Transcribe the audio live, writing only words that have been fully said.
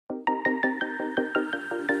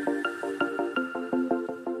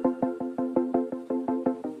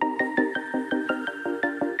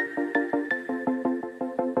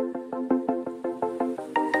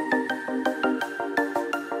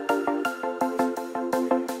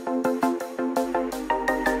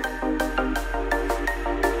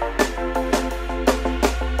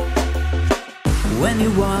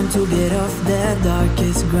you want to get off the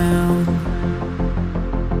darkest ground,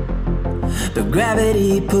 but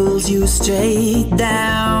gravity pulls you straight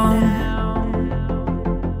down.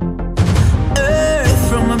 Earth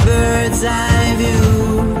from a bird's eye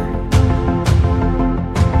view.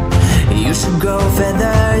 You should grow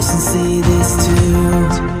feathers and see this too.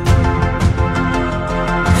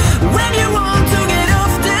 When you want to get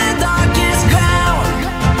off the darkest ground,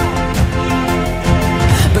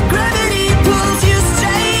 but gravity pulls you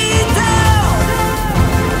straight down.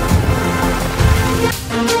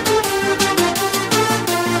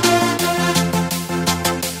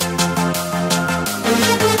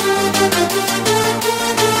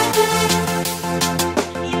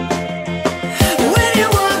 When you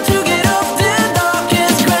want to get off the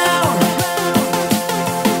darkest ground,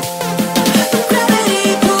 but gravity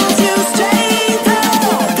pulls you straight down.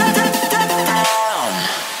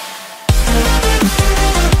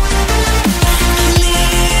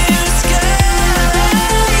 Clear sky.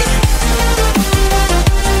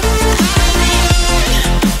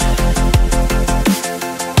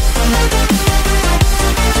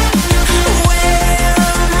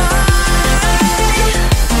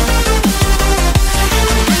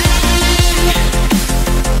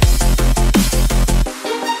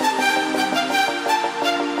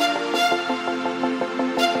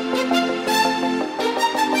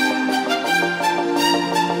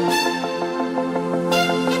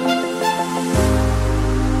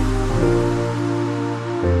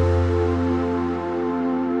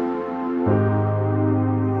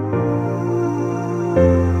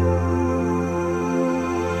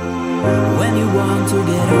 When you want to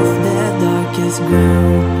get off the darkest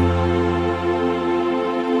ground,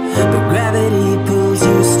 but gravity pulls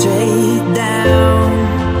you straight down.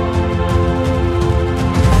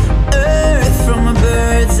 Earth from a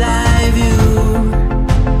bird's eye view.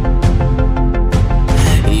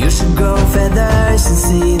 You should grow feathers and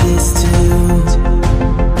see this too.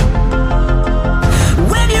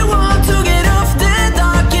 When you want to get off the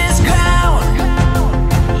darkest ground,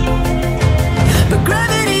 but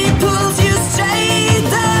gravity pulls you straight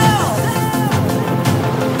down.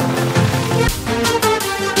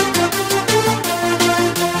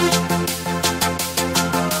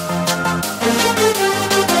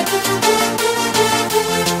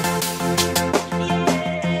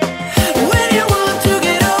 When you want to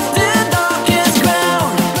get off the darkest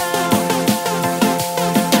ground,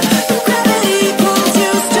 but gravity pulls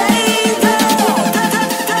you straight down.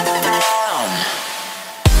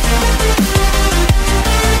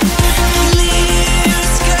 Clear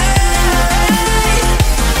sky.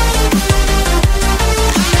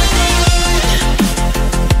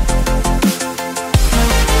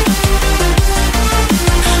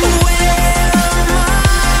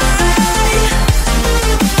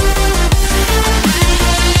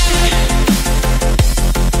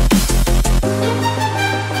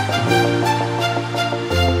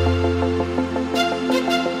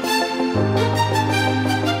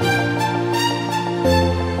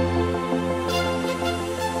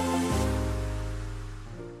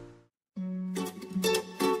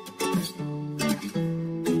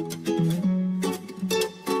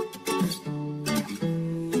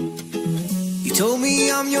 You told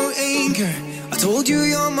me I'm your anchor, I told you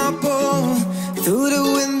you're my bow. Through the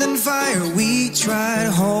wind and fire we try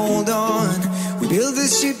to hold on. We built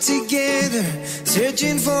this ship together,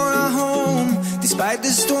 searching for a home. Despite the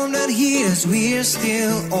storm that hit us, we're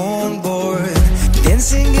still on board.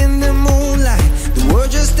 Dancing in the moonlight, the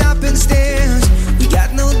world just stopped and stares. We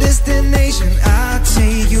got no destination, I'll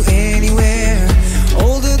take you anywhere.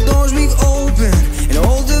 All the doors we've opened and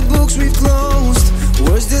all the books we've closed,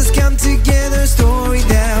 words just come together, story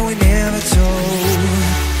that we never told.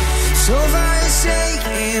 So far you're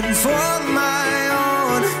saying for my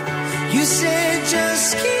own, you said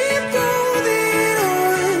just keep holding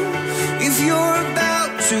on. If you're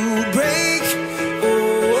about to break,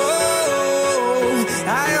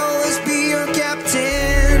 I'll always be your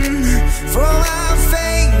captain. From our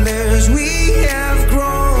failures we have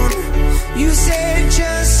grown. You said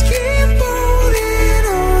just keep holding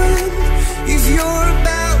on. If you're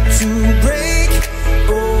about to break,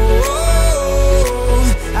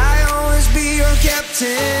 I'll always be your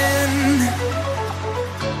captain.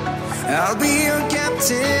 I'll be your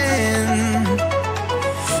captain.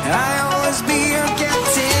 I'll always be your captain.